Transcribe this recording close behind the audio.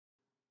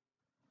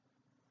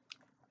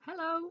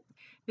Hello,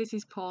 this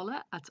is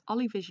Paula at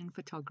Vision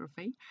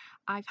Photography.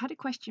 I've had a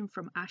question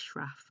from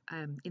Ashraf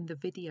in the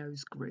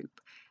videos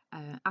group.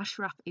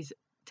 Ashraf is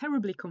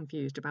terribly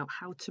confused about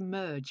how to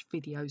merge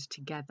videos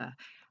together.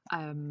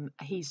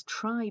 He's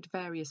tried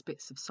various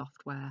bits of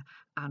software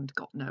and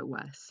got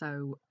nowhere.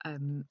 So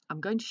I'm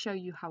going to show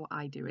you how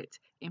I do it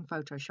in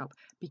Photoshop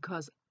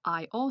because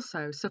I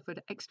also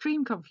suffered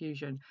extreme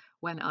confusion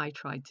when I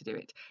tried to do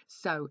it.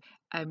 So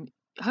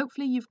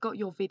hopefully you've got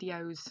your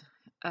videos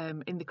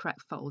in the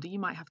correct folder. You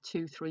might have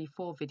 2, 3,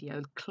 4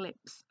 video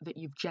clips that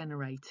you've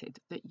generated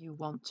that you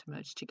want to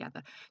merge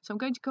together. So I'm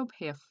going to go up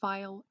here,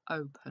 File,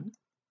 Open,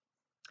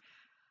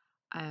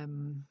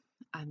 and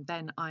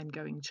then I'm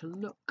going to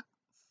look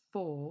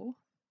for,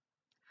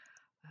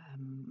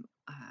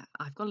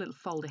 I've got a little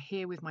folder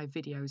here with my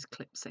videos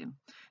clips in.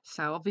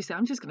 So obviously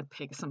I'm just going to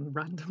pick some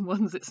random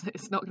ones.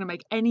 It's not going to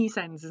make any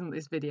sense, isn't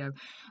this video?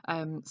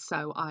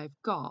 So I've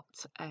got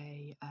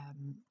a,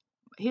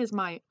 here's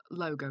my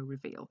logo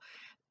reveal.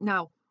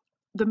 Now,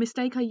 the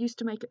mistake I used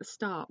to make at the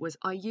start was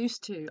I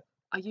used to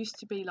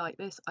be like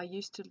this. I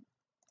used to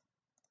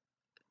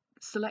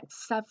select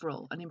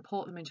several and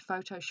import them into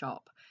Photoshop,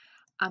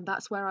 and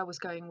that's where I was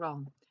going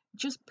wrong.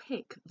 Just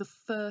pick the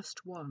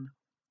first one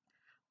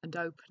and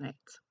open it,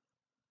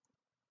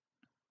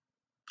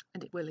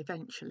 and it will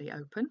eventually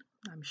open,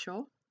 I'm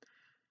sure.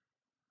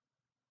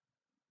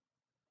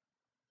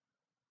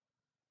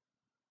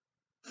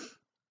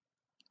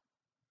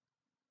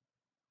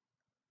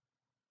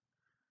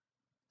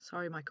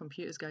 Sorry, my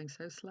computer's going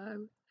so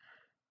slow.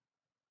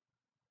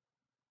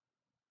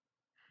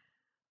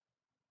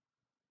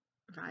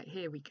 Right,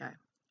 here we go.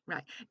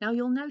 Right, now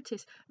you'll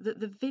notice that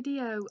the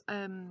video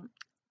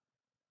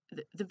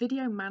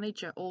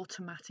manager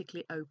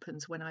automatically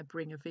opens when I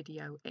bring a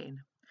video in.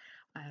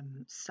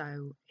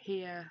 So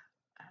here,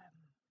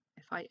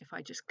 if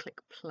I just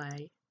click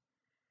play,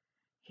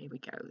 here we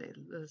go.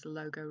 There's a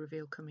logo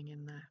reveal coming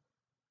in there.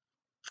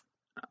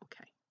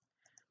 Okay.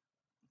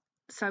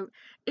 So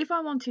if I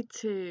wanted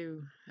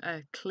to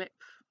clip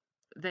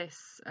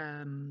this,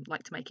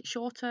 like to make it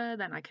shorter,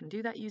 then I can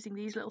do that using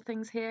these little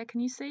things here.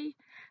 Can you see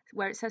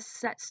where it says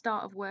set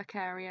start of work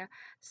area,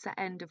 set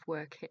end of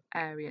work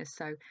area?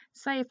 So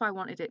say if I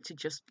wanted it to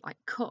just like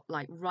cut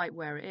like right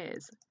where it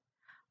is,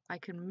 I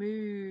can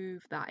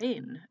move that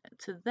in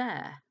to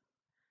there.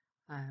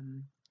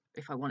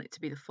 If I want it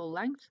to be the full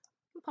length,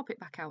 I'll pop it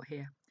back out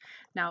here.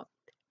 Now,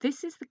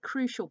 this is the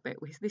crucial bit.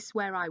 This is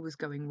where I was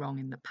going wrong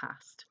in the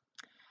past.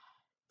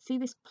 See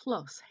this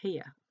plus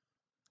here?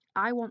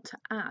 I want to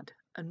add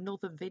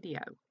another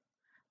video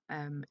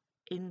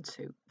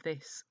into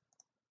this.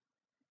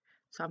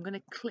 So I'm going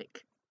to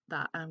click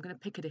that and I'm going to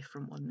pick a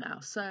different one now.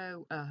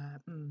 So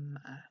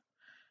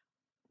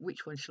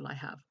which one shall I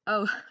have?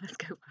 Oh, let's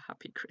go for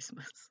Happy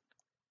Christmas.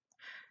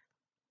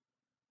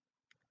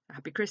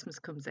 Happy Christmas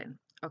comes in.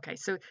 Okay,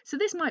 so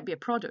this might be a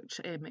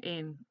product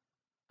in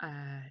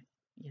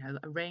you know,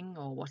 a ring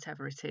or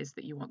whatever it is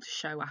that you want to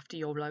show after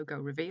your logo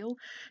reveal.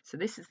 So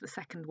this is the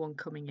second one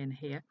coming in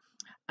here.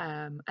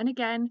 And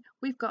again,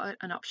 we've got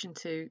an option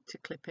to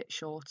clip it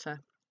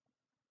shorter.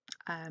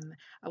 I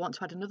want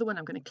to add another one.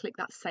 I'm going to click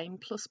that same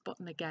plus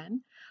button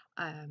again.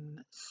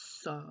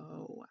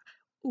 So,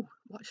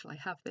 what shall I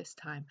have this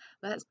time?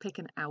 Let's pick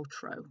an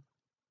outro.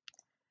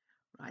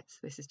 Right, so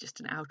this is just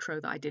an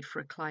outro that I did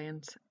for a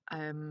client.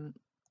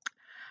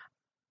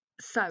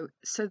 So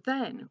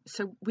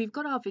we've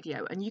got our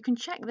video, and you can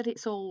check that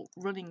it's all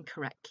running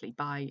correctly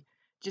by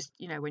just,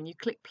 you know, when you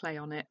click play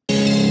on it.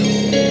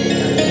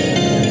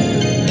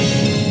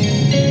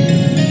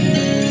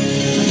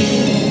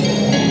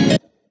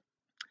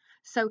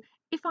 So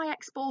if I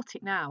export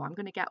it now, I'm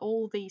going to get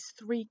all these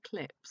 3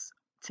 clips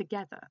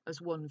together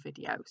as one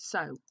video.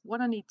 So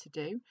what I need to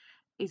do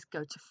is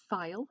go to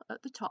File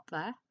at the top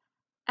there,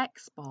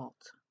 Export.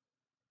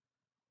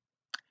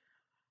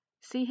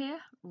 See here,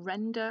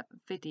 Render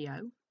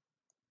Video.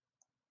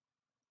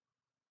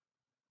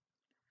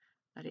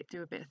 Let it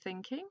do a bit of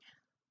thinking.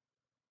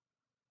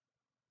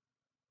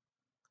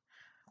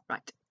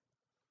 Right,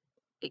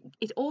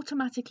 it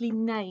automatically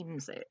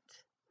names it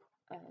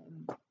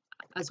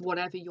as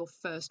whatever your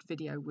first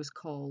video was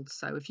called.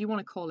 So if you want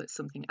to call it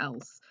something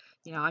else,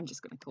 you know, I'm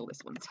just going to call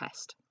this one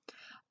Test.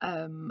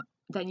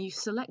 Then you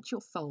select your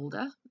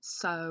folder.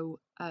 So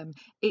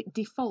it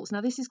defaults.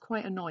 Now this is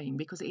quite annoying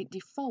because it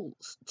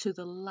defaults to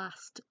the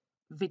last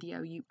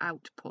video you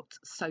output.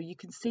 So you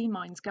can see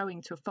mine's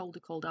going to a folder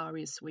called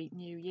Aria Suite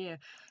New Year.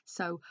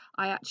 So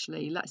I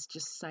actually, let's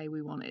just say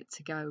we want it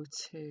to go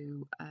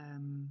to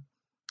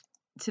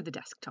the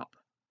desktop.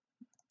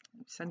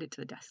 Send it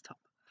to the desktop.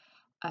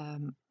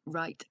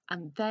 Right,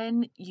 and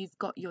then you've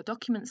got your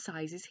document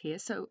sizes here.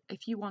 So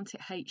if you want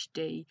it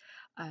HD,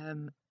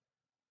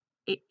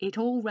 it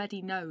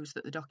already knows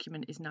that the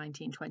document is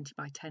 1920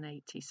 by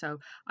 1080, so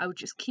I would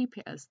just keep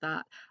it as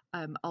that,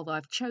 although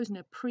I've chosen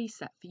a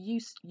preset for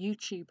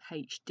YouTube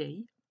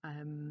HD.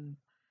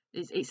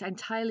 It's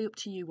entirely up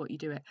to you what you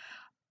do it.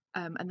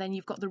 And then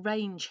you've got the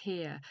range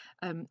here.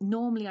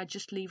 Normally I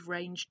just leave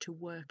range to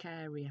work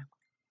area.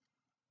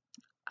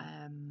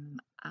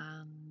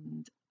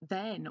 and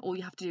then all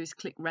you have to do is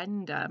click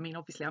render. I mean,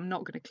 obviously I'm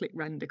not going to click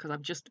render because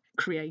I've just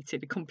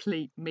created a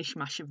complete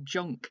mishmash of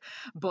junk,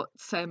 but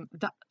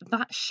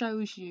that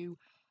shows you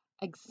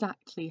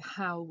exactly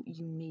how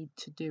you need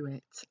to do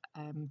it.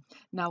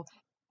 Now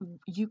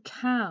you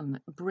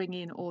can bring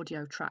in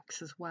audio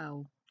tracks as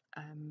well,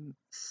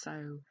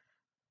 so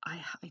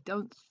I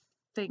don't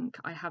think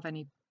I have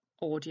any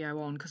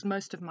audio on because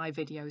most of my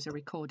videos are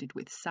recorded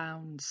with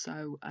sound,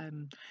 so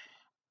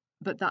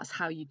but that's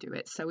how you do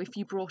it. So if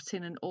you brought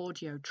in an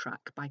audio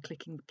track by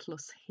clicking the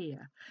plus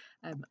here,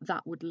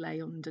 that would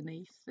lay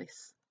underneath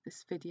this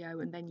video,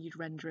 and then you'd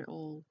render it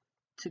all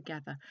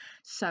together.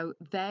 So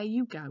there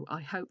you go.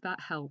 I hope that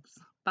helps.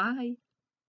 Bye.